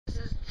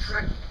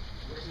tricky.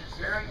 This is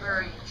very,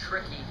 very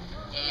tricky,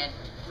 and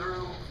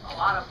through a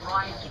lot of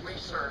Brian's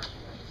research,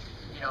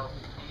 you know,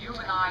 the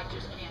human eye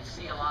just can't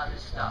see a lot of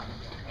this stuff.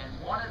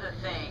 And one of the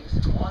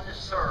things on the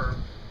serve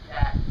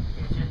that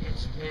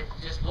it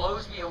just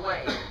blows me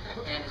away,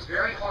 and it's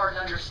very hard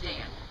to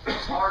understand.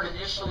 It's hard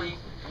initially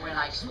when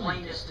I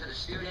explain this to the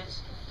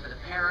students, to the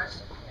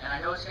parents, and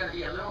I know it's going to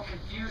be a little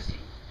confusing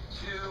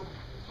to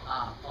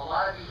a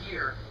lot of you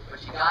here,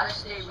 but you got to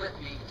stay with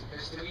me,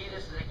 because to me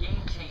this is a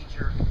game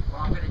changer,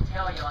 what I'm going to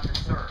tell you on the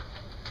serve.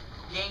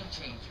 Game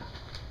changer.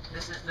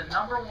 This is the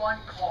 #1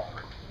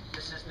 culprit.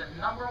 This is the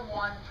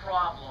 #1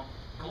 problem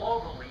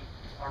globally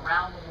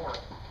around the world,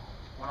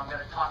 what I'm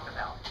going to talk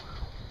about.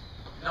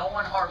 No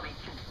one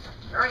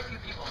very few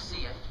people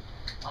see it.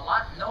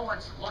 No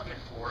one's looking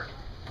for it.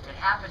 It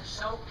happens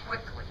so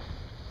quickly.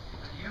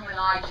 The human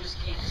eye just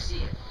can't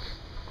see it.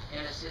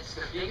 And it's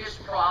the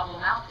biggest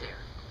problem out there.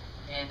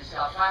 And so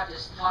I'll try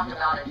to talk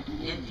about it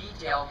in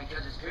detail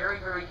because it's very,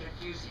 very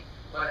confusing.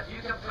 But if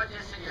you can put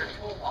this in your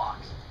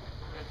toolbox,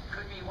 it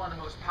could be one of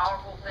the most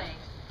powerful things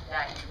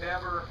that you've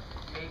ever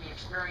maybe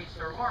experienced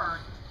or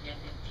learned in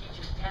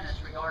teaching tennis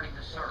regarding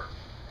the serve.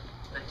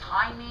 The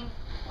timing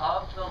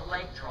of the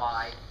leg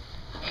drive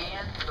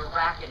and the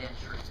racket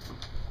entry.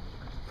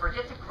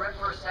 Forget the grip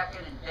for a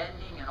second and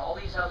bending and all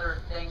these other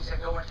things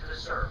that go into the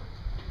serve.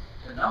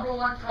 The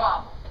 #1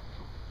 problem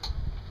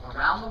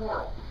around the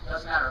world,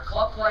 doesn't matter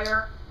club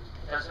player,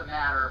 it doesn't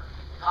matter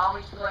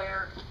college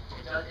player,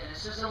 and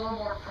this is a little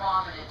more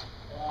prominent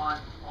on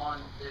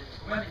the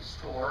women's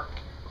tour,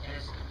 and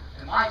it's,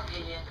 in my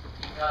opinion,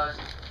 because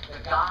the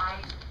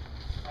guys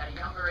at a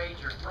younger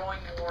age are throwing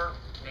more,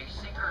 they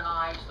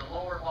synchronize the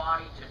lower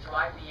body to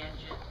drive the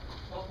engine,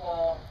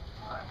 football,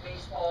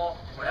 baseball,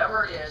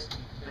 whatever it is,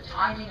 the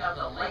timing of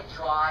the leg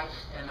drive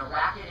and the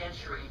racket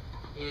entry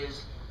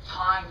is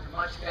timed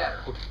much better.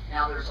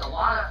 Now there's a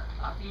lot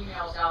of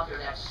females out there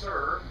that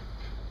serve,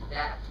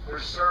 that their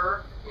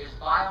serve is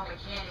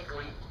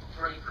biomechanically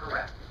pretty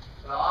correct.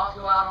 But I'll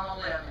go out on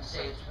a limb and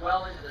say it's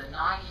well into the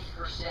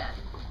 90%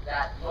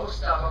 that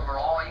most of them are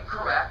all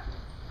incorrect.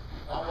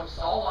 Almost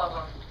all of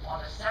them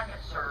on the second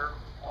serve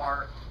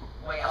are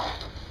way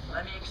off.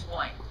 Let me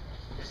explain.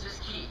 This is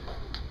key.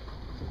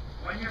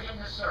 When you're hitting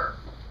the serve,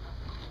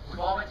 we've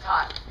all been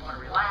taught you want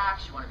to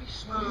relax, you want to be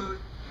smooth,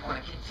 you want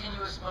a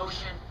continuous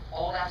motion,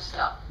 all that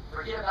stuff.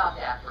 Forget about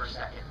that for a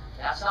second.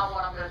 That's not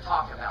what I'm going to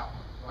talk about.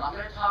 What I'm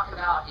going to talk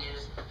about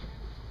is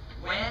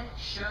when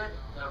should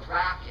the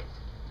racket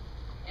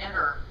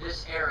enter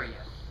this area?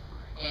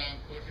 And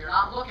if you're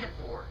not looking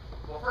for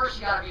it, well, first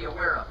you got to be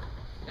aware of it.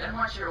 Then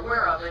once you're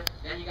aware of it,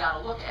 then you got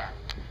to look at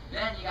it.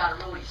 Then you got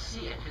to really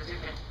see it, because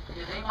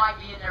they might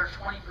be in there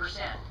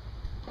 20%,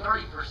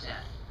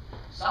 30%.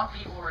 Some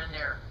people are in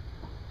there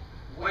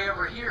way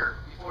over here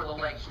before the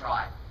legs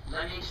drive.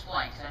 Let me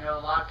explain, because I know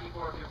a lot of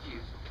people are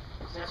confused.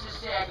 So let's just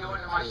say I go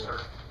into my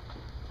serve.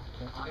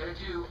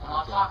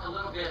 I'll talk a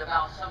little bit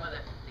about some of the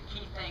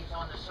key things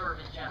on the serve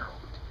in general.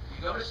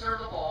 You go to serve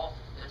the ball,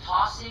 the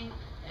tossing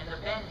and the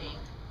bending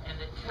and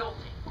the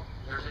tilting.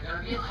 There's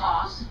going to be a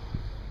toss,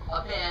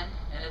 a bend,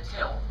 and a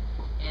tilt.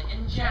 And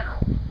in general,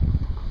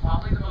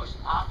 probably the most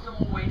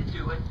optimal way to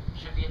do it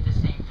should be at the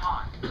same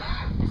time.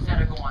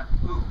 Instead of going,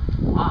 ooh,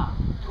 ah,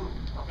 ooh,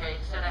 okay?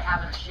 Instead of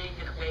having a shake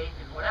and a bake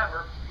and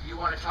whatever, you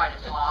want to try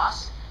to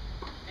toss,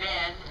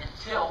 bend, and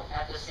tilt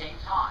at the same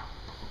time.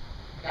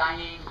 A guy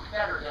named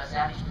Federer does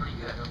that, he's pretty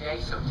good,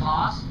 okay? So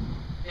toss,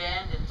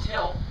 bend, and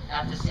tilt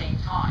at the same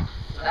time.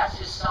 So that's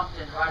just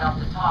something right off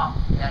the top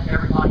that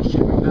everybody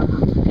should remember.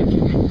 If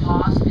you can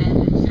toss,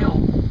 bend, and tilt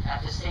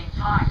at the same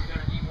time, you're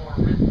going to be more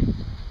rhythmic.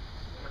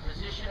 The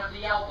position of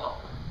the elbow.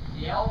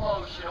 The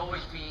elbow should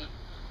always be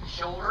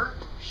shoulder,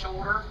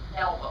 shoulder,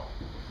 elbow.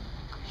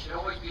 It should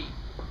always be.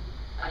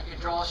 I can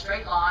draw a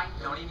straight line,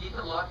 don't even need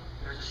to look.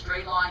 There's a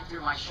straight line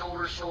through my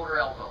shoulder, shoulder,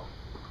 elbow.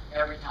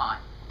 Every time.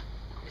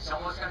 It's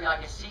almost going to be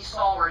like a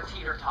seesaw or a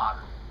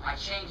teeter-totter. I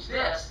change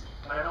this,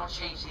 but I don't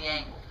change the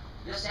angle.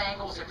 This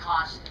angle is a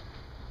constant.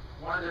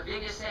 One of the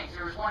biggest things,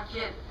 there was one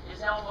kid,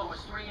 his elbow was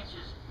 3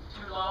 inches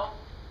too low.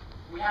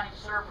 We had him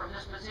serve from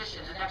this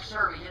position. The next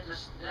serve, he hit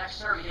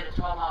it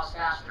 12 miles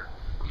faster,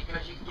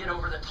 because you can get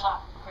over the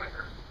top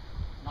quicker.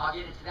 And I'll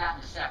get into that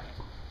in a second.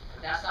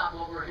 But that's not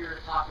what we're here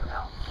to talk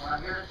about. What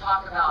I'm here to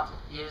talk about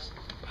is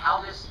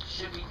how this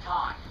should be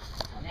timed.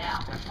 Now,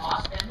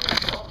 toss, bend, and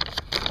tilt,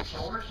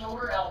 shoulder,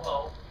 shoulder,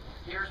 elbow.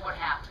 Here's what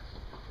happens.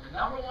 The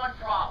 #1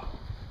 problem,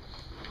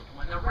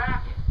 when the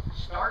racket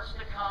starts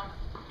to come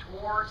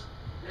towards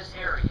this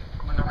area,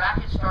 when the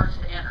racket starts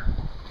to enter,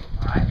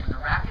 all right, when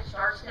the racket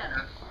starts to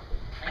enter,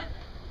 and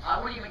I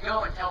wouldn't even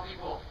go and tell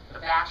people the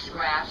back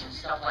scratch and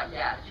stuff like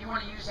that. If you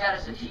want to use that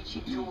as a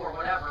teaching tool or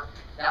whatever,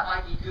 that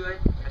might be good,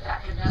 but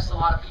that could mess a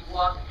lot of people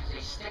up because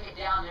they stick it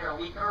down there a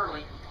week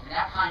early, and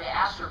that kind of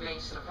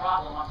exacerbates the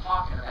problem I'm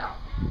talking about.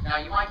 Now,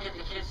 you might get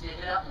the kids to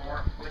hit up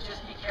more, but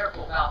just be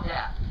careful about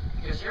that,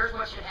 because here's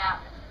what should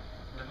happen.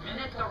 The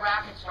minute the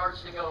racket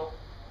starts to go,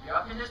 you're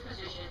up in this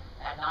position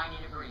at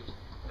 90 degrees.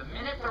 The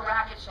minute the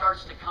racket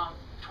starts to come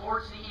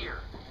towards the ear,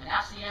 and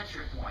that's the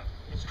entry point,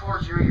 it's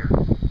towards your ear.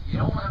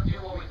 to do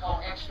what we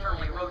call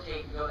externally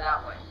rotate and go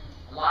that way.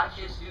 A lot of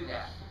kids do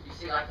that. You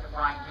see like the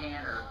frying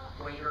pan or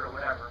waiter or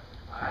whatever.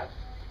 Alright?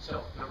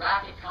 So the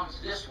racket comes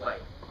this way.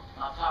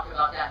 I'll talk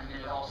about that in a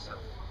minute also.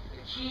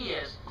 The key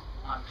is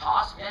on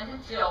toss, bend,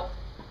 and tilt.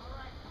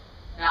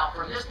 Now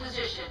from this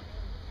position,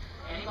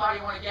 anybody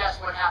want to guess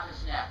what happens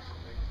next?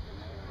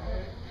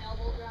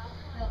 Elbow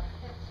drop.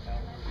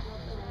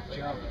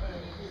 Jump.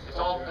 It's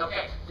all,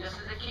 okay, this is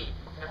the key.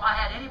 If I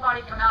had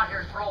anybody come out here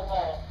and throw a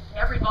ball,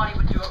 everybody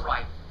would do it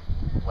right.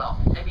 Well,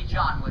 maybe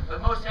John would,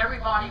 but most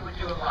everybody would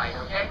do it right,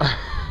 okay?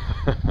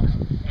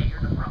 Hey, you're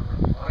in the front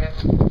row, okay?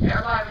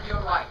 Everybody would do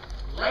it right.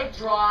 Leg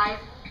drive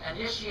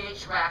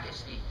initiates racket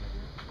speed.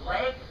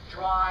 Leg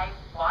drive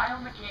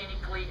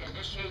biomechanically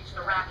initiates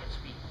the racket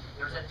speed.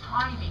 There's a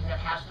timing that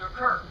has to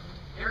occur.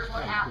 Here's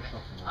what happens.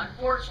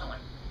 Unfortunately,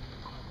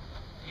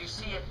 you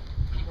see it,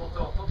 people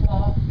throw a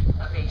football,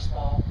 a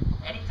baseball,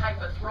 any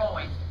type of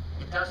throwing,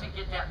 it doesn't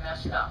get that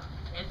messed up.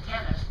 In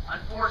tennis,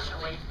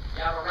 unfortunately,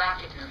 you have a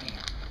racket in your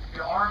hand.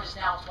 Your arm is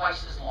now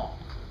twice as long.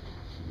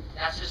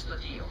 That's just the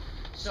deal.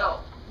 So,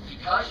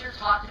 because you're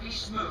taught to be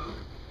smooth,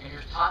 and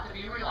you're taught to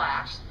be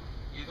relaxed,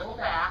 you go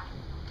back,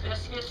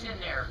 this gets in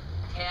there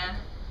 10,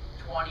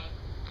 20,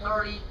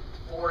 30,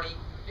 40,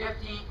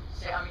 50,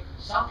 say, I mean,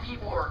 some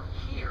people are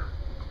here.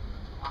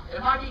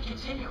 It might be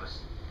continuous.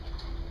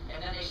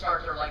 And then they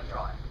start their leg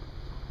drive.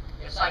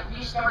 It's like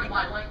me starting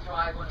my leg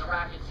drive when the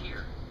racket's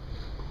here.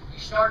 You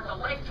start the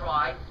leg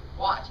drive,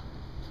 watch.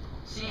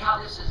 See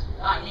how this is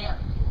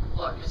dynamic.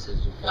 Look, this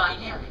is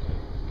dynamic,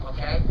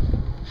 okay?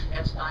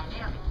 It's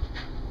dynamic.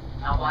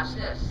 Now watch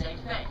this, same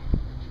thing.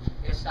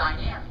 It's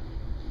dynamic.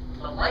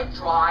 The leg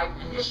drive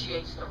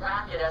initiates the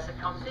racket as it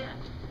comes in.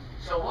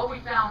 So what we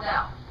found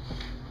out,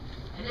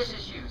 and this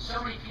is huge,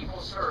 so many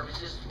people serve, it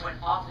just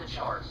went off the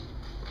charts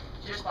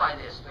just by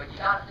this. But you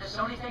got, this is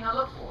the only thing I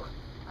look for.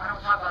 I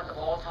don't talk about the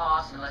ball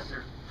toss unless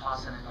they're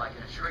tossing it like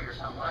in a tree or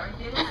something. I don't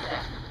get into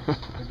that.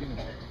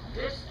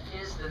 This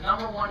is the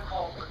 #1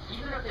 culprit.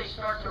 Even if they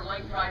start their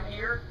leg drive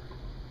here,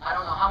 I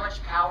don't know how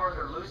much power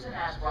they're losing.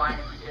 Ask Brian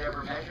if you could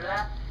ever measure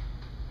that.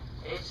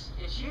 It's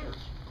huge.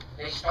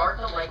 They start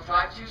the leg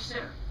drive too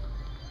soon.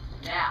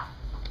 Now,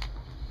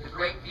 the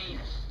great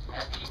Venus,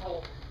 as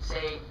people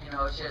say, you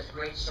know, it's just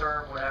great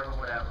serve, whatever,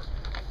 whatever.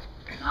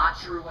 Not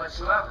true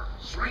whatsoever.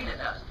 Serena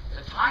does.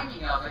 The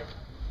timing of it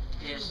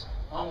is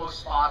almost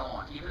spot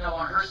on, even though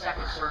on her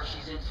second serve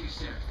she's in too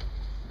soon.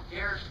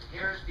 Here's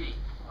V,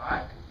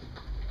 alright?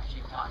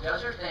 She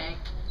does her thing,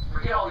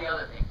 forget all the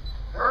other things.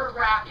 Her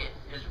racket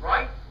is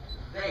right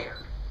there.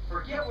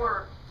 Forget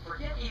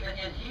even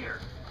in here.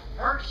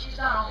 She's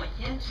not only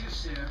in too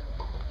soon,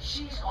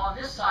 she's on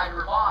this side of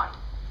her body.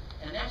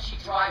 And then she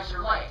drives her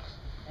legs.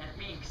 And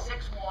being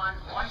 6'1",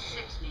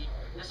 160,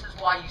 this is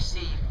why you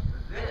see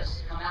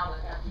this come out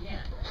at the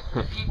end.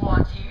 And people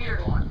on TV are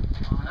going,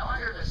 oh, no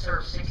wonder the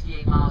serve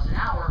 68 miles an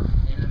hour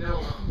in the middle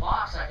of the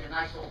box like a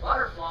nice little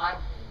butterfly.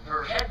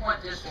 Her head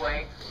went this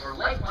way, her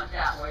leg went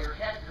that way, her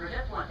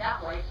hip went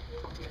that way.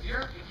 If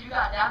you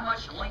got that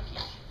much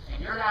linkage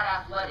and you're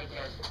that athletic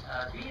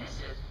as Venus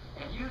is,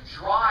 and you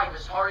drive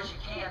as hard as you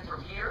can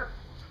from here,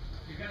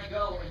 you're going to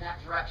go in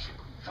that direction.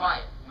 Try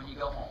it when you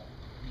go home.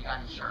 You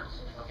got insurance.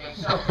 Okay,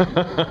 so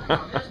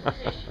from this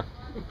position,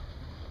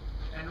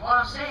 and what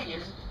I'm saying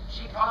is,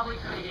 she probably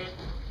could have hit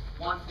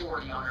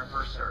 140 on her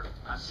first serve.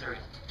 I'm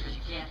serious. Because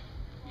you can't,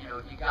 you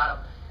know, you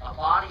got a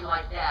body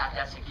like that,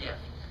 that's a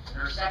gift. And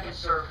her second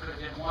serve could have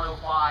been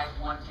 105,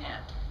 110.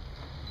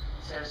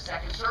 Instead of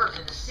second serve's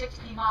in the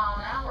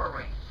 60-mile-an-hour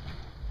range.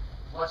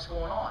 What's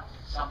going on?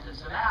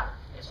 Something's the matter.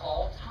 It's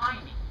all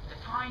timing. The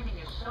timing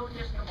is so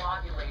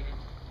discombobulated,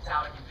 it's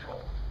out of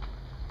control.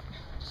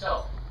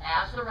 So,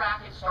 as the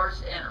racket starts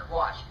to enter,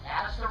 watch,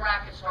 as the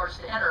racket starts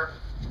to enter,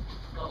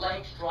 the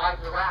legs drive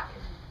the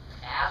racket.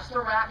 As the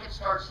racket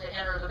starts to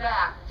enter the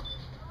back,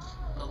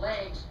 the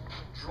legs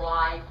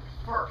drive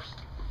first.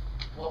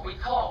 What we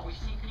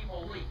see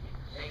people leak.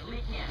 They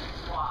leak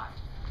in 5,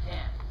 10,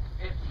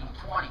 15,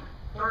 20,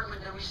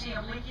 30. We see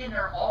them leak in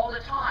there all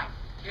the time.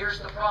 Here's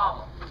the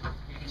problem.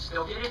 You can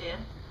still get it in.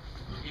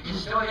 You can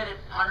still hit it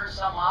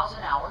 100-some miles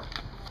an hour.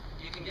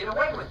 You can get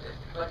away with it.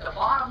 But the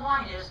bottom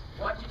line is,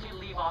 what did you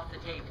leave off the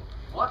table?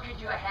 What could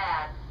you have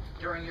had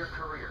during your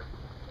career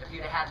if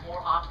you'd have had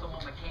more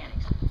optimal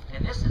mechanics?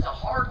 And this is a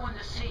hard one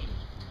to see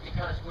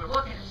because we're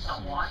looking at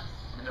someone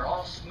and they're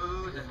all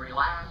smooth and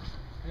relaxed.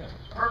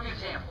 Perfect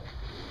example.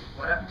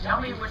 Tell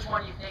me which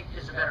one you think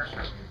is a better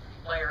server.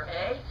 Player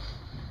A?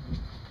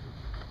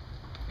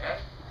 Okay.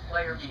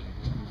 Player B?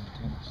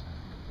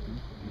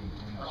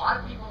 A lot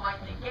of people might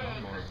think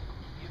A because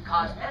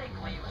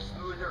cosmetically it was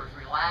smoother, it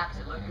was relaxed,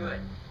 it looked good.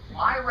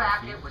 My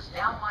racket was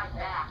down my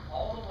back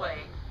all the way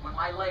when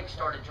my legs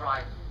started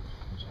driving.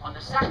 On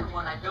the second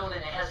one, I built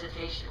in a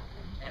hesitation.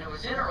 And it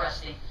was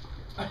interesting,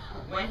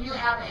 when you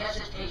have a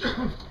hesitation,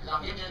 because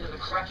I'm getting into the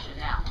correction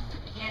now,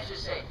 you can't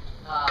just say,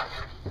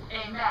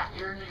 hey Matt,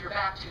 you're into your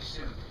back too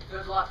soon.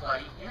 Good luck,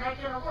 buddy. It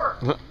ain't gonna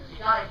work. You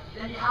gotta,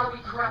 how do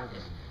we correct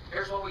it?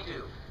 Here's what we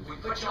do. We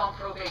put you on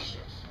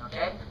probation,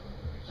 okay?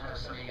 I know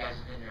some of you guys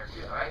have been there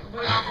too, alright? We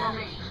put you on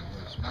probation.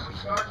 And we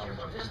start here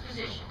from this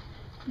position.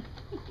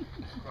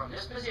 From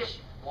this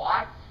position.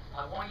 Why?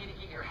 I want you to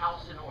get your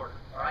house in order.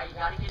 All right? You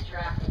got to get your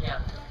act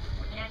together.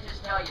 We can't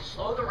just tell you,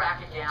 slow the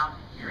racket down.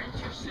 You're in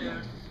too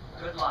soon.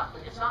 Good luck.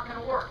 It's not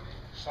going to work.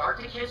 Start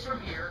the kids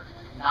from here,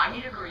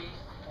 90 degrees,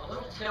 a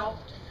little tilt,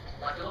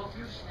 like a little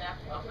gooseneck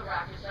up the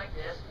rackets like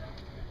this.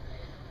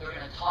 They're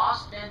going to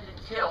toss, bend,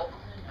 and tilt.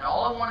 And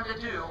all I wanted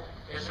to do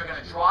is they're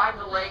going to drive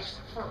the legs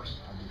first.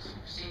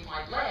 See,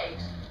 my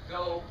legs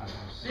go,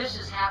 this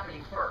is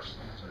happening first.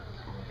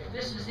 If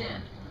this is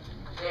in,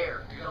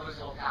 there, you're going to lose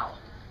a little power.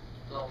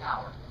 A little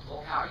power. A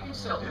little power. You can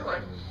still do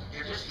it.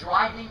 You're just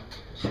driving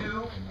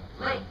too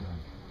late.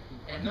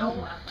 And no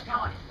one, I'm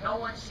telling you, no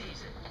one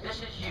sees it. This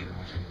is huge.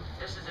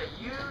 This is a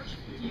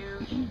huge,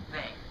 huge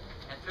thing.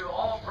 And through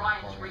all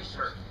Brian's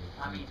research,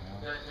 I mean,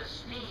 the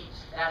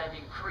speeds that have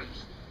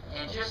increased,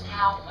 and just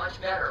how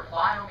much better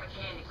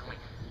biomechanically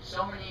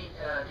so many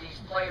these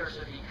players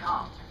have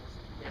become.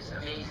 It's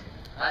amazing.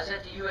 I was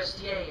at the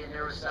USPTA and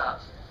there was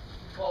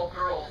 12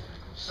 girls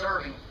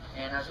serving,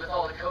 and I was with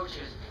all the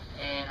coaches,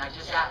 and I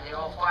just asked, they're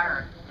all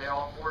firing, they're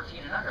all 14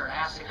 and under, and I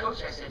asked the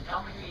coach, I said,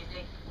 tell me who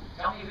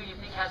you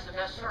think has the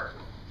best serve.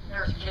 And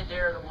there was a kid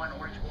there that won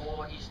Orange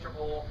Bowl, Easter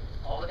Bowl,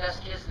 all the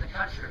best kids in the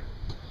country.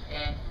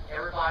 And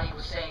everybody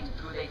was saying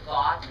who they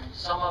thought, and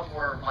some of them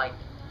were like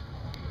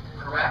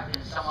correct,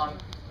 and some of them,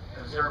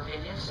 it was their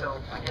opinion,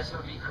 so I guess it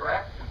would be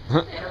correct.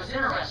 And it was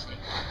interesting.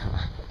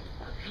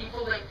 The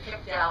people they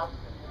picked out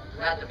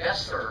who had the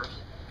best serves,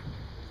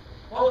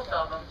 both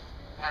of them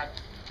had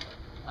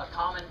a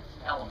common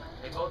element.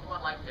 They both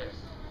went like this.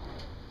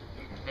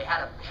 They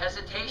had a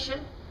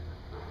hesitation,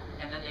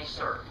 and then they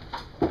served.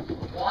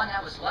 One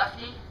that was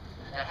lefty,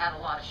 that had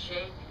a lot of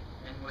shake,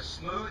 and was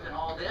smooth and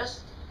all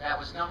this, that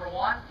was number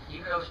one.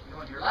 Even though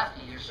when you're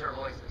lefty, your serve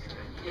always looks good.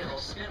 You get a little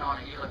spin on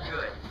it, you look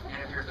good.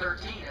 And if you're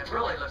 13, it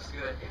really looks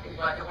good.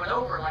 But it went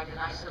over like a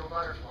nice little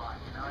butterfly,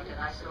 like a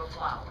nice little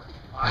flower.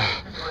 All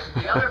right?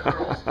 But the other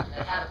girls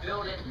that had a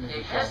built-in,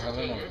 they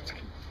hesitated,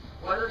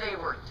 whether they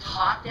were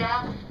taught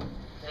that,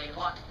 they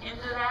went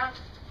into that,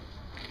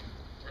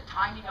 the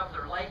timing of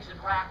their legs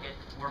and racket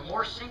were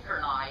more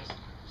synchronized,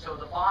 so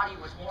the body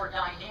was more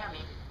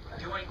dynamic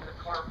doing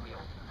the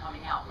cartwheel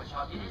coming out, which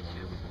I'll get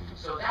into.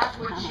 So that's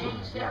what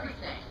changed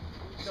everything.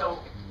 So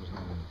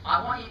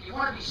I want you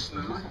want to be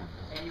smooth,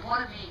 and you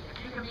want to be,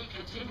 if you can be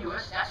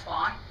continuous, that's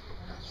fine.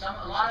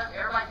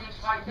 Everybody thinks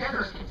White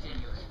Feather is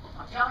continuous.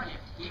 I'm telling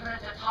you, even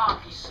at the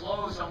top, he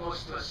slows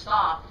almost to a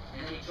stop,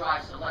 and then he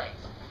drives the legs.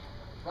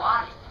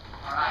 Roddy,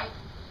 all right?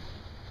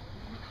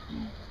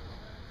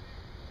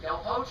 Del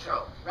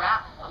Potro,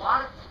 rap, a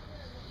lot of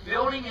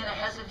building in a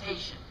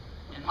hesitation,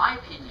 in my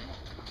opinion,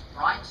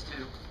 Brian's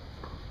too.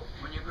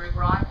 When you agree,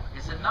 Brian,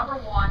 is the number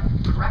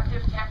one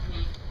corrective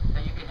technique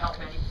that you can help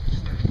any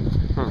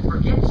student.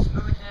 Forget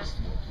smoothness,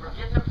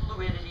 forget the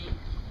fluidity,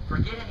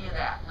 forget any of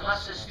that.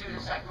 Unless the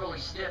student's like really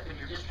stiff and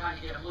you're just trying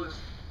to get them loose,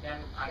 then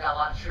I got a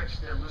lot of tricks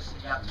to loosen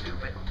you up too,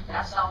 but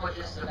that's not what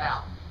this is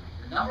about.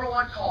 The number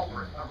one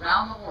culprit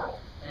around the world,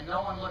 and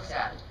no one looks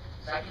at it.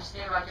 So I can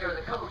stand right there with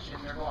the coach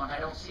and they're going, I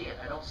don't see it,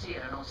 I don't see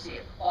it, I don't see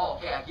it. Oh,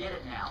 okay, I get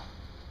it now.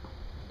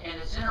 And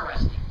it's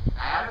interesting.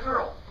 I had a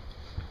girl,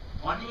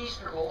 won the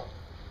Easter Bowl.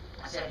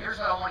 I said, here's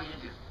what I want you to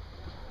do.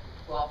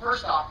 Well,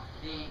 first off,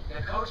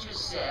 the coaches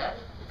said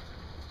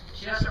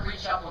she doesn't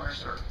reach up on her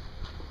serve.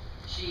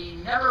 She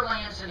never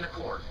lands in the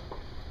court.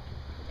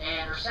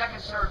 And her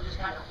second serve just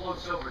kind of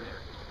floats over there.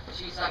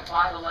 She's like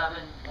 5'11",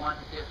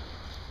 150.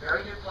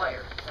 Very good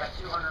player. She's like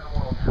 200 in the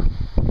world now.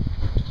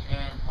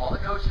 And all the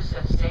coaches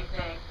said the same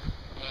thing.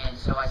 And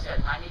so I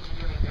said, I need you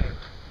to do me a favor.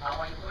 I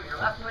want you to put your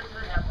left foot to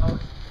the net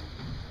post,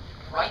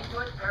 right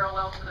foot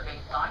parallel to the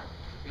baseline,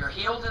 your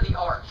heel to the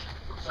arch.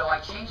 So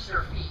I changed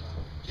her feet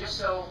just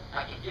so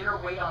I could get her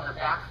weight on the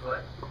back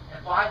foot.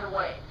 And by the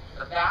way,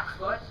 the back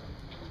foot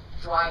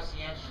drives the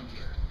engine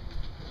gear.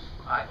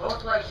 All right,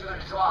 both legs are going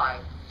to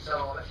drive.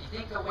 So if you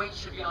think the weight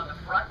should be on the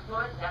front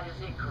foot, that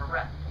is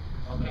incorrect.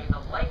 Okay, the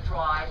leg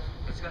drive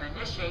is going to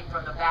initiate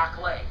from the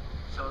back leg.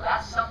 So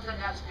that's something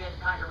that's been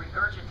kind of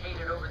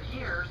regurgitated over the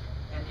years,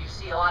 and you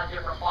see a lot of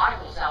different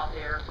Bibles out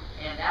there,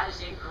 and that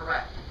is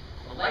incorrect.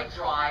 The leg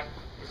drive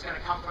is going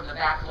to come from the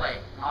back leg.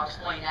 I'll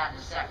explain that in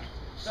a second.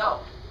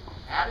 So,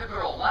 add the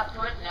girl, left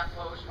foot, net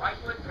post, right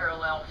foot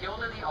parallel, heel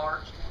to the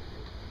arch,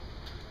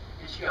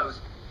 and she goes,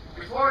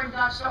 before we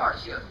got started,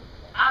 she goes,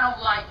 I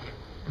don't like it.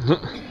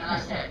 And I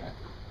said,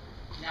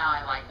 now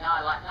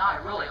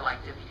I really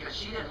liked it, because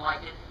she didn't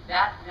like it.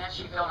 That meant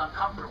she felt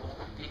uncomfortable,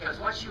 because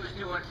what she was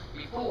doing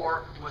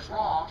before was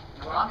wrong,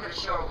 and what I'm going to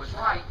show her was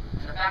right,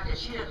 and the fact that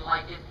she didn't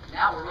like it,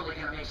 now we're really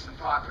going to make some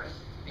progress.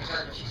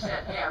 Because if she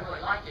said, hey, I really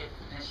liked it,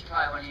 then she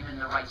probably wasn't even in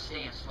the right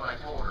stance, what I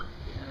told her.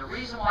 And the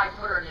reason why I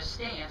put her in this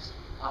stance,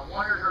 I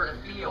wanted her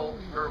to feel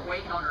her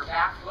weight on her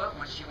back foot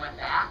when she went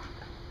back,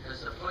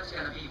 because the foot's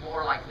going to be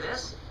more like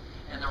this.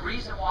 And the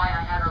reason why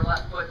I had her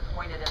left foot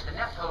pointed at the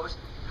net post,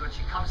 when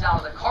she comes out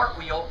of the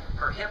cartwheel,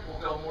 her hip will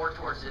go more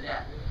towards the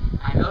net.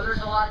 I know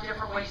there's a lot of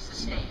different ways to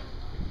stand,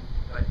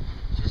 but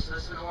just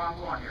listen to where I'm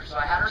going here. So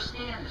I had her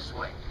stand this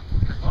way,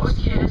 because most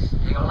kids,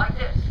 they go like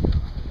this.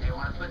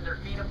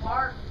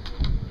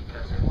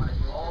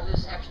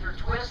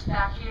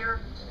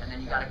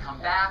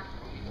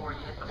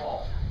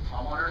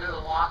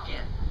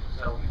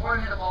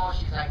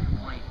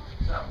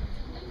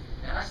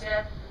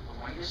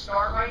 want you to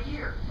start right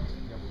here.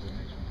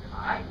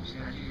 Alright,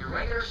 you're going to do your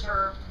regular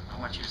serve. I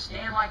want you to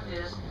stand like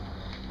this.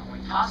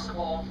 When you toss the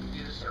ball,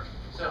 do the serve.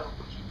 So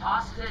she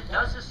tosses it,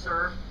 does the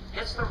serve,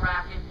 hits the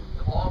racket,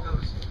 the ball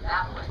goes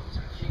that way.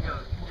 She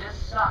goes, this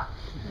sucks.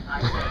 And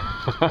I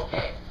say,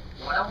 okay,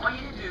 what I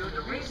want you to do,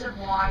 the reason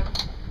why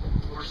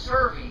we're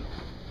serving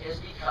is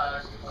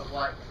because of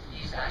what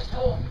these guys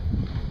told me.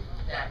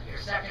 That your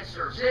second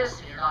serve's this,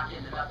 and you're not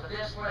getting enough of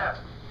this, whatever.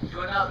 Do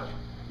another one.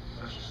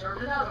 So she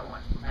served another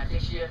one. And I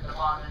think she hit the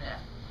bottom of the net.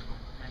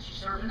 And she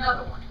served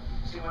another one.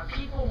 See, when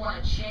people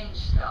want to change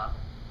stuff,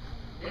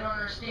 they don't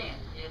understand.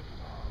 It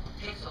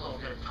takes a little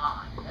bit of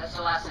time. That's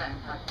the last time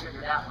I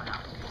figured that one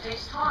out. It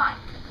takes time.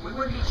 We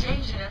wouldn't be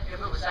changing it if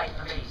it was like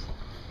amazing.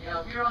 You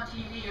know, if you're on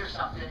TV or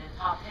something in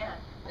top 10,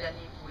 then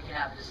we can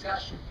have a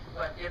discussion.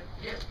 But if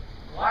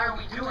why are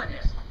we doing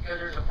this? Because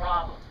there's a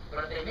problem.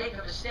 But if they make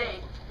a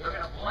mistake, they're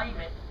going to blame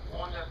it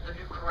on the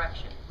new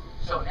correction.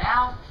 So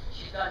now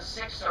she's done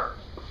 6 serves.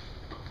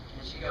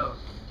 And she goes,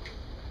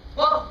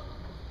 whoa!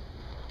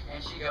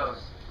 And she goes,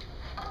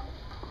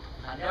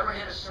 I never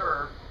hit a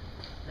serve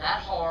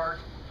that hard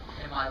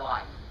in my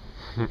life.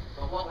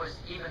 But what was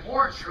even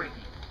more intriguing,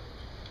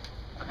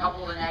 a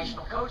couple of the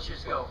national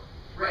coaches go,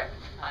 Rick,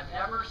 I've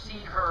never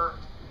seen her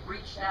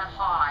reach that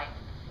high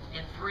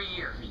in 3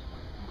 years.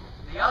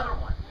 The other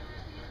one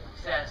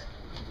says,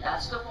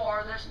 that's the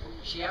farthest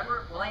she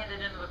ever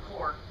landed into the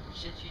court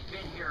since she's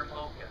been here in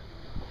Boca.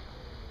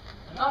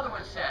 Another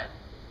one said,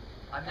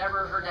 I've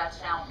never heard that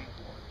sound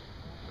before.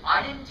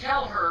 I didn't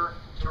tell her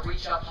to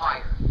reach up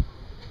higher.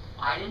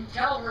 I didn't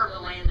tell her to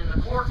land in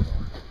the court more.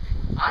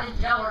 I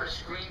didn't tell her to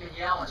scream and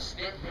yell and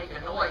spit and make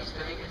a noise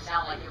to make it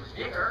sound like it was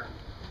bigger.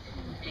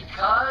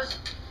 Because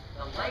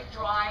the leg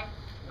drive,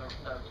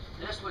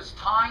 this was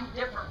timed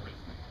differently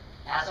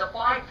as a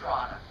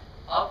byproduct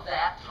of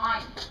that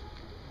timing.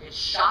 It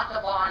shot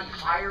the body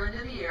higher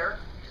into the air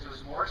because it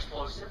was more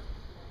explosive.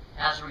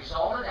 As a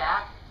result of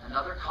that,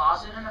 another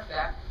cause and an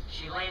effect,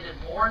 she landed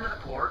more into the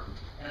court.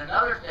 And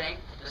another thing,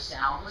 the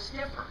sound was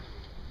different.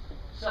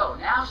 So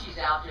now she's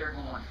out there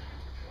going,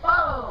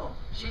 boom!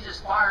 She's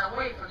just firing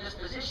away from this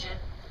position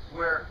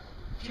where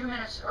a few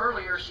minutes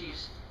earlier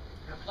she's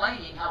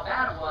complaining how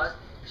bad it was.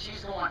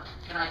 She's going,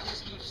 can I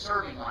just keep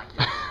serving like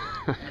this?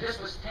 And this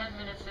was 10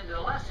 minutes into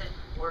the lesson,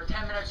 where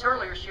 10 minutes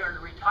earlier she wanted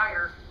to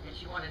retire and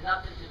she wanted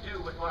nothing to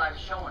do with what I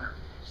was showing her.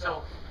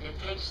 So it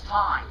takes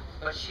time,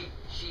 but she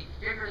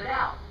figured it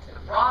out. The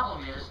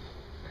problem is,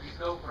 you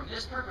go from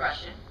this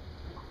progression,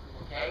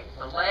 okay,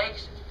 the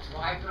legs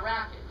drive the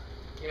racket.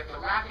 If the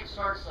racket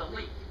starts to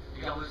leak,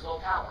 you're going to lose a little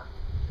power.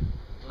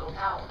 Little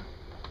power.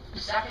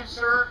 Second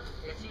serve,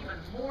 it's even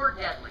more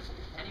deadly.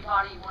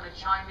 Anybody want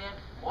to chime in?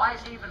 Why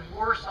is it even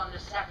worse on the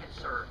second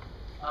serve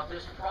of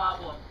this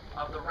problem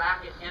of the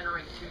racket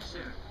entering too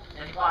soon?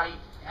 Anybody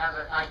have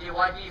an idea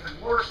why it'd be even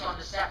worse on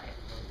the second?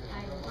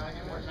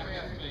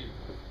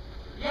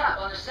 Yeah,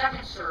 on the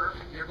second serve,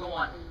 you're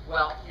going,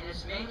 well, and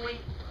it's mainly,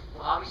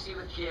 obviously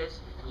with kids,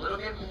 a little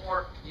bit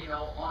more, you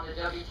know, on the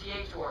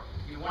WTA tour.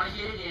 You want to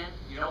get it in,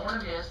 you don't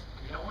want to miss,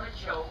 you don't want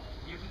to choke,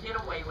 you can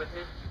get away with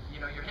it. You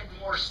know, you're hitting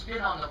more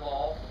spin on the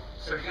ball,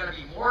 so you're going to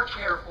be more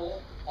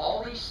careful.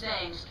 All these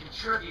things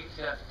contribute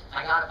to,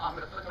 I'm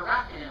going to put the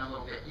racket in a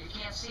little bit. You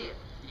can't see it.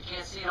 You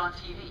can't see it on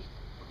TV.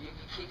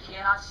 You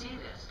cannot see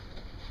this.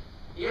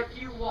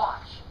 If you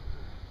watch,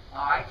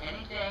 all right,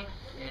 anything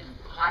in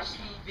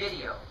high-speed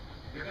video,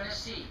 you're going to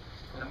see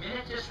the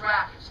minute this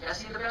racket,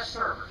 especially the best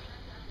servers,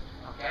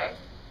 okay,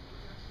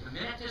 the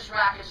minute this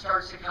racket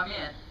starts to come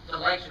in, the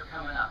legs are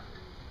coming up.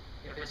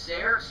 If it's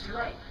there, it's too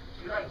late.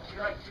 Too late,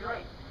 too late, too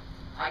late.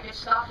 I can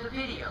stop the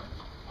video,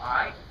 all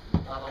right,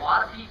 of a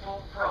lot of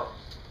people, pros.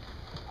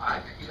 All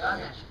right, you got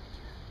to mention.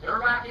 Their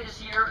racket is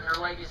here and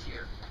their leg is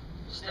here.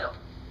 Still.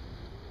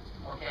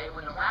 Okay,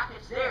 when the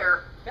racket's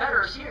there,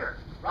 Federer's here.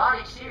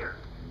 Roddick's here.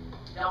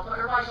 Now,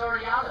 everybody's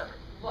already out of it.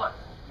 Look,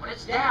 when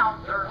it's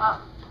down, they're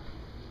up.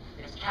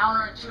 It's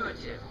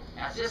counterintuitive.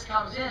 As this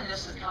comes in,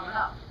 this is coming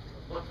up.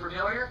 Look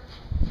familiar?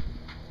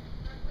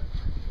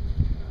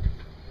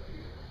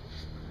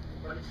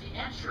 But it's the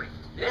entry.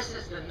 This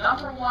is the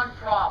 #1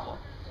 problem.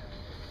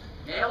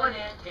 Nail it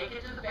in, take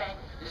it to the bank.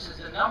 This is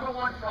the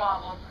 #1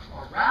 problem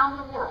around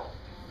the world.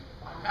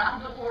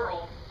 Around the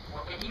world,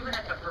 okay, even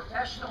at the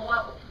professional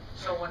level.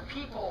 So when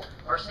people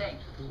are saying,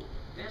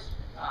 this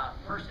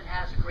person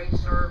has a great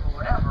serve or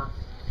whatever,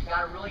 you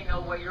got to really know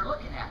what you're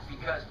looking at,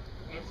 because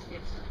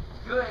it's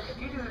good.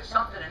 If you do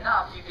something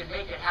enough, you can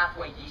make it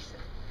halfway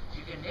decent.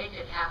 You can make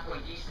it halfway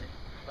decent,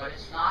 but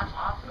it's not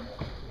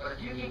optimal. But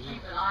if you can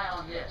keep an eye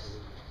on this,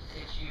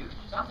 it's huge.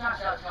 Sometimes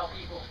I'll tell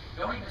people,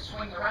 don't even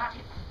swing the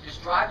racket.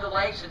 Just drive the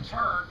legs and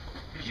turn,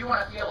 because you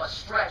want to feel a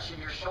stretch in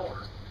your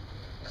shoulder.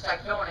 It's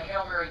like throwing a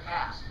Hail Mary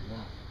pass.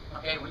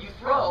 Okay, when you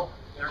throw,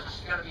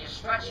 there's going to be a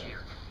stretch here.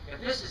 If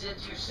this is in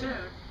too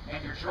soon,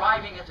 and you're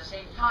driving at the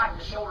same time,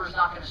 the shoulder's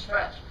not going to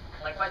stretch.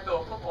 Like if I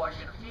throw a football,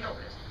 you're going to feel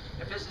this.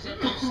 If this is in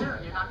too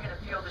soon, you're not going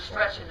to feel the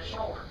stretch in the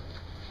shoulder.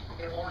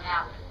 It won't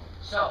happen.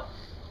 So,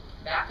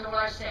 back to what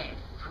I was saying.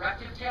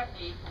 corrective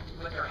technique,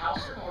 put their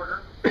house in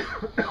order,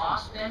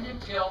 toss, bend,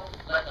 and tilt,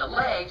 let the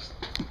legs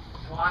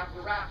drive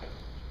the racket.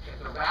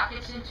 If the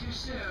racket's in too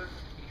soon,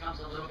 it becomes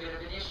a little bit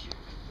of an issue.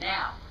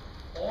 Now,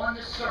 on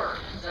the serve,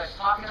 as I was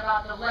talking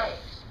about the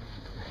legs,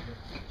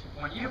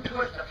 when you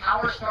push, the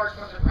power starts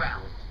from the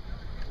ground.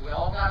 We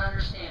all got to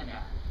understand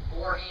that.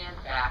 Forehand,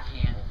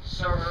 backhand,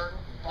 serve,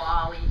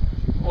 volley,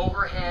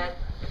 overhead,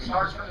 it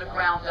starts from the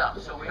ground up.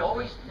 So we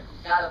always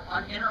got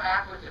to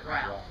interact with the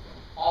ground.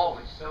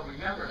 Always. So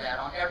remember that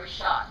on every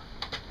shot.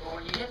 But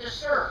when you hit the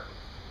serve,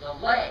 the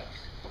legs,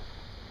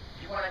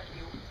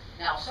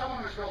 now if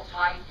someone was real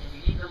tight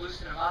and you need to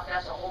loosen them up,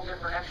 that's a whole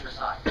different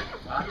exercise. But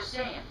I'm just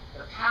saying,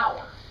 the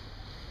power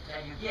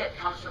that you get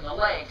comes from the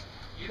legs.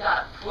 You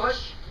got to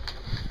push.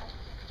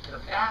 The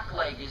back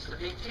leg is the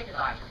big ticket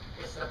item.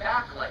 It's the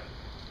back leg.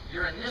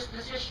 You're in this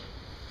position.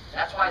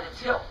 That's why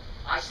the tilt.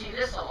 I see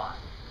this a lot.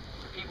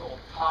 People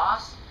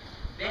toss,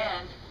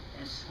 bend,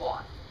 and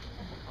squat.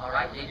 All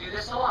right, they do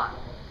this a lot.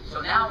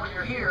 So now when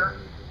you're here,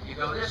 you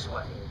go this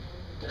way.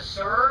 The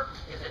serve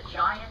is a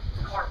giant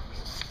cartwheel.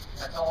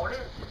 That's all it is.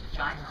 It's a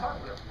giant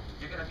cartwheel.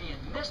 You're going to be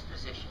in this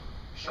position.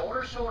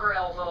 Shoulder, shoulder,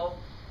 elbow.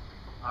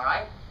 All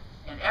right?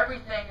 And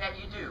everything that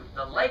you do.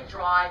 The leg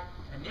drive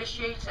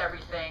initiates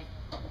everything.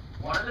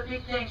 One of the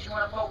big things you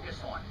want to focus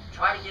on,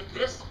 try to get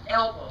this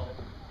elbow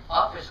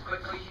up as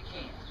quickly as you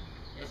can.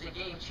 It's a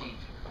game changer.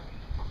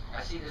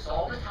 I see this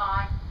all the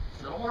time.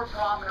 It's a little more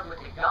prominent with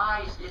the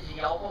guys getting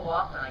the elbow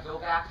up, and I go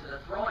back to the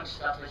throwing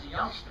stuff as a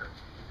youngster.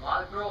 A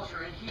lot of girls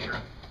are in here.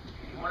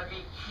 You want to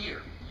be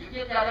here. You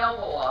get that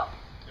elbow up,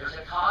 there's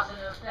a cause and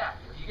an effect.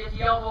 If you get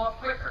the elbow up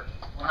quicker,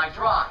 when I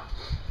drive,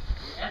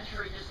 the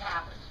entry just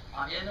happens.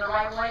 I'm in the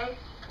right way,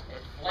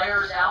 it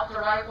flares out the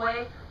right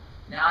way,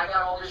 now I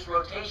got all this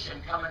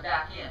rotation coming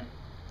back in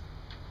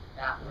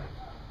that way.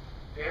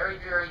 Very,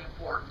 very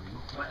important.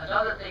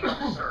 Another thing on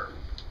the serve,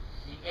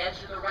 the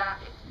edge of the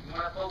racket. You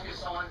want to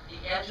focus on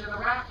the edge of the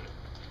racket.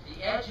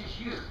 The edge is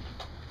huge.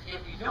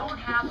 If you don't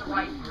have the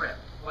right grip,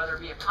 whether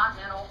it be a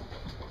continental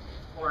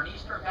or an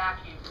Eastern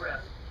backhand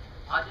grip,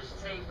 I'll just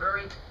say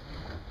very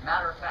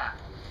matter of fact,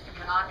 you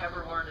cannot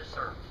ever learn to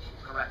serve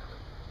correctly.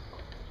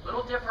 A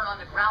little different on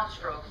the ground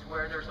strokes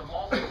where there's a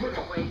multitude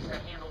of ways to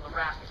handle the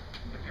racket.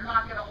 If you're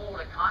not going to hold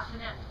a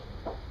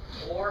continental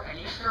or an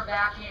Eastern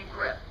backhand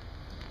grip,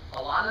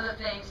 a lot of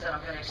the things that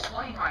I'm going to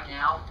explain right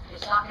now,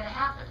 it's not going to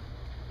happen.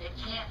 It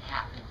can't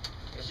happen.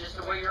 It's just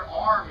the way your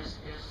arm is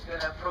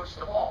going to approach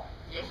the ball.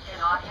 It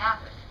cannot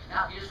happen.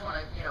 Now, if you just want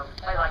to,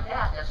 play like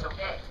that, that's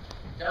okay.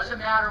 Doesn't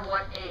matter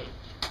what age.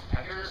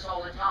 I hear this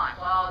all the time.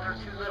 Well, they're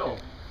too little.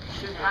 You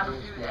shouldn't have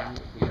them do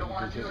that. You don't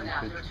want to do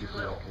that. They're too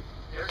little.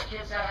 There's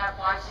kids that have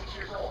 5, 6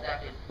 years old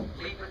that can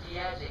leap with the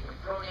edge. They can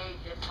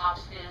pronate, hit top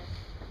spin.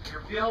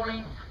 You're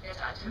building.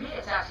 To me,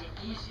 it's actually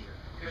easier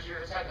because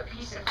it's like a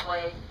piece of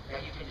clay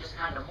that you can just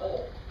kind of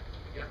mold.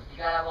 You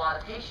got to have a lot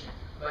of patience,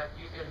 but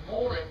you can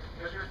mold it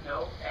because there's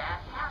no bad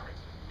habit.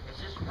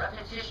 It's just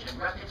repetition,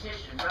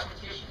 repetition,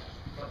 repetition.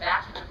 But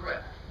back to the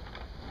grip.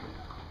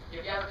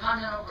 If you have a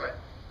continental grip,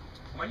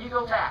 when you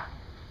go back,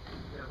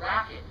 the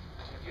racket,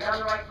 if you have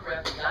the right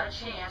grip, you got a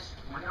chance.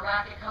 When the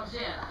racket comes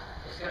in,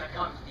 it's going to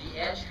come. The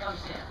edge comes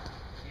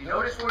in. You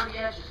notice where the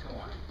edge is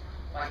going.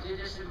 If I did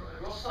this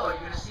real slow, you're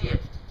going to see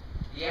it.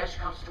 The edge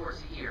comes towards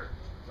the ear,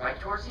 right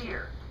towards the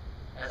ear.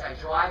 As I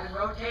drive and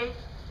rotate,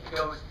 it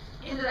goes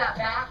into that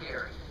back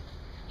area.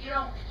 You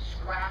don't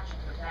scratch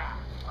the back,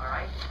 all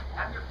right?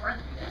 Have your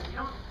friend do that. You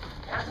don't.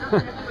 It has nothing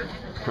to do with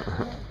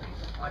independence.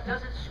 It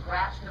doesn't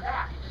scratch the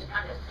back. It just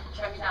kind of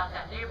checks out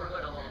that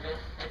neighborhood a little bit.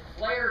 It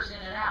flares in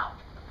and out.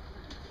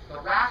 The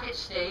racket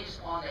stays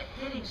on the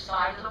hitting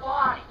side of the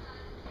body.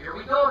 Here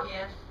we go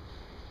again.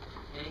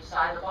 Hitting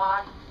side of the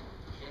body.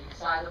 Hitting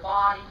side of the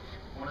body.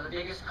 One of the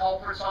biggest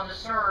culprits on the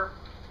serve,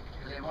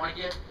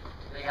 because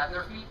they have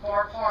their feet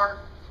far apart,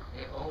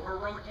 they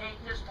over-rotate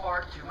this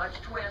part, too much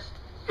twist,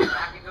 the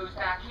racket goes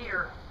back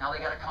here, now they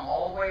got to come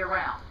all the way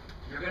around.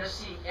 You're going to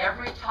see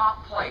every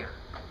top player,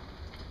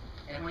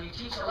 and when you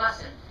teach a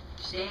lesson,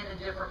 stand in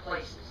different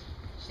places.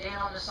 Stand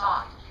on the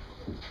side.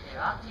 If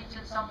I'm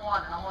teaching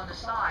someone and I'm on the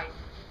side,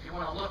 you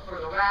want to look for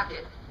the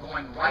racket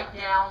going right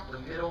down the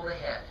middle of the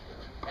head.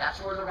 That's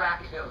where the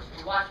racket goes. If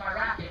you watch my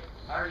racket,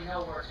 I already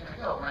know where it's going to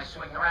go when I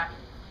swing the racket.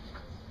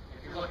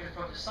 If you're looking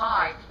from the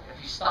side,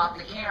 if you stop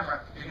the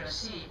camera, you're going to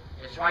see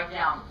it's right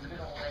down the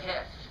middle of the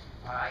head.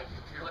 All right?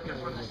 If you're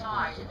looking from the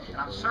side and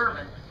I'm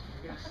serving,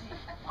 you're going to see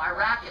my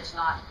racket's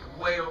not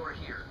way over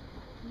here.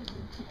 And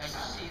you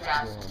see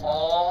that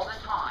all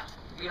the time.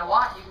 You know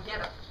what? You can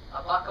get a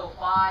 $1.05,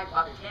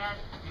 $1.10.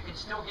 You can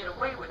still get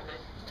away with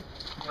it,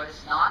 but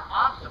it's not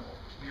optimal.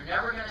 You're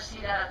never going to see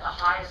that at the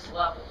highest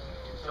level.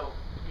 So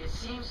it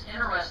seems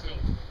interesting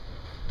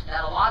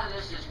that a lot of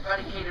this is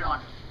predicated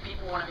on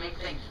people want to make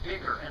things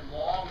bigger and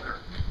longer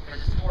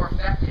because it's more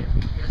effective,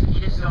 because the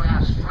kids don't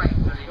have strength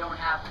or they don't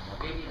have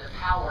maybe the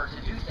power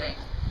to do things,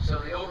 so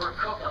they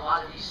overcook a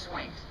lot of these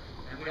swings,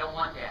 and we don't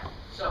want that.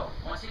 So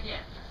once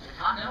again, the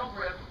continental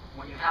grip,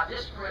 when you have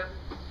this grip,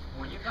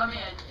 when you come in,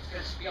 it's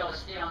going to be able to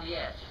stay on the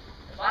edge.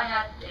 If I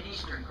had an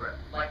Eastern grip,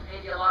 like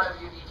maybe a lot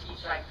of you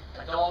teach like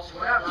adults,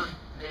 whatever,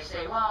 they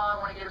say, well, I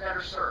want to get a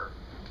better serve.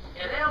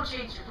 If they don't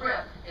change the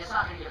grip, it's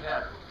not going to get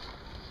better.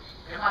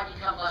 It might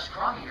become less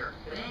crummier,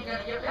 but it ain't going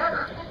to get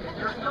better.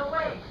 There's no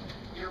way.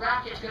 Your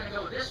racket's going to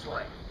go this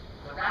way.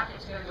 The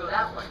racket's going to go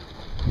that way.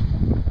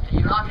 And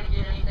you're not going to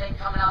get anything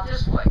coming out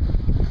this way.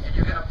 And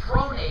you're going to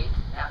pronate.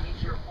 That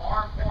means your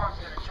form's going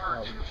to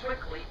turn too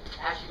quickly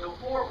as you go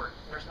forward.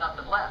 There's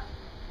nothing left.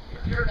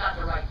 If you've got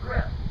the right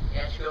grip,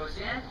 edge goes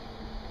in,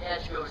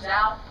 edge goes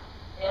out,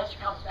 edge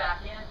comes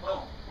back in,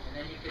 boom. And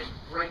then you can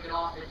break it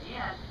off at the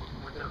end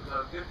with a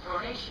good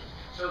pronation.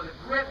 So the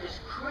grip is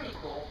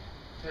critical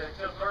to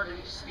learn to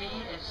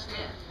speed and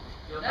spin.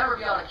 You'll never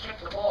be able to kick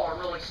the ball or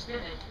really spin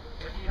it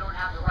if you don't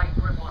have the right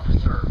grip on the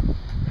serve.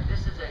 And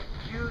this is a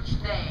huge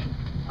thing,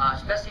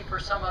 especially for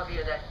some of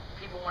you that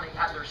people want to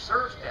have their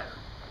serves better.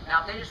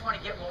 Now, if they just want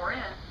to get more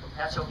in,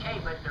 that's okay,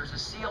 but there's a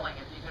ceiling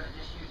if you're going to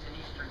just use an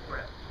Eastern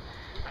grip.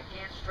 I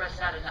can't stress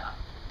that enough.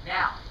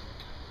 Now,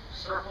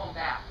 circling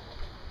back.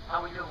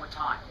 How are we doing with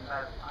time?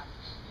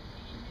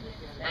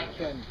 Thank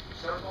you.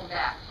 Circling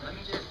back. Let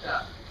me just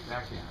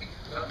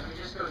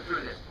go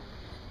through this.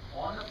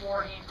 On the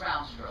forehand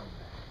ground stroke.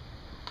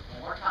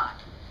 One more time.